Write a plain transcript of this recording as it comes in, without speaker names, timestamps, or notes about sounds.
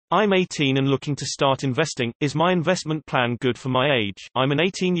I'm 18 and looking to start investing. Is my investment plan good for my age? I'm an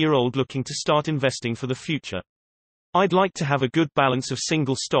 18-year-old looking to start investing for the future. I'd like to have a good balance of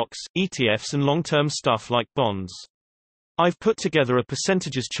single stocks, ETFs and long-term stuff like bonds. I've put together a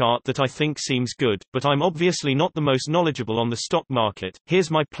percentages chart that I think seems good, but I'm obviously not the most knowledgeable on the stock market.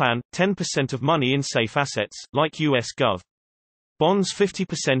 Here's my plan: 10% of money in safe assets, like US Gov. Bonds,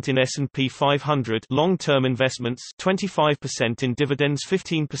 50% in S&P 500, long-term investments, 25% in dividends,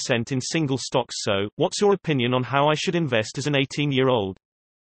 15% in single stocks. So, what's your opinion on how I should invest as an 18-year-old?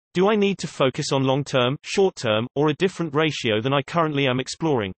 Do I need to focus on long-term, short-term, or a different ratio than I currently am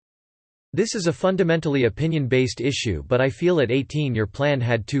exploring? This is a fundamentally opinion-based issue, but I feel at 18 your plan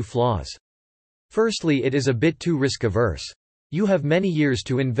had two flaws. Firstly, it is a bit too risk-averse. You have many years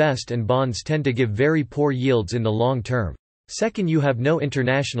to invest and bonds tend to give very poor yields in the long term. Second, you have no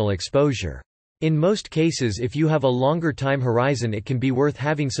international exposure. In most cases, if you have a longer time horizon, it can be worth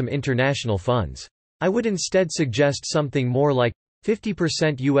having some international funds. I would instead suggest something more like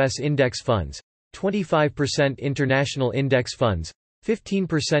 50% US index funds, 25% international index funds,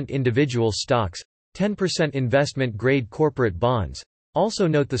 15% individual stocks, 10% investment-grade corporate bonds. Also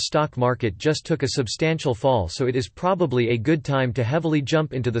note the stock market just took a substantial fall, so it is probably a good time to heavily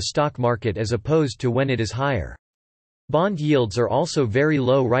jump into the stock market as opposed to when it is higher. Bond yields are also very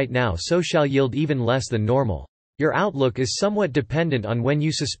low right now, so shall yield even less than normal. Your outlook is somewhat dependent on when you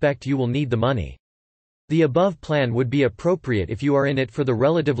suspect you will need the money. The above plan would be appropriate if you are in it for the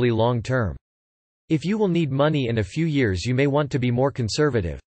relatively long term. If you will need money in a few years, you may want to be more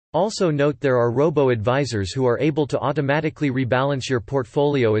conservative. Also note there are robo-advisors who are able to automatically rebalance your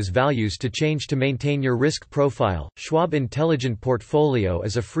portfolio as values to change to maintain your risk profile. Schwab Intelligent Portfolio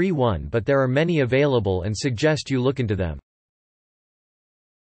is a free one, but there are many available and suggest you look into them.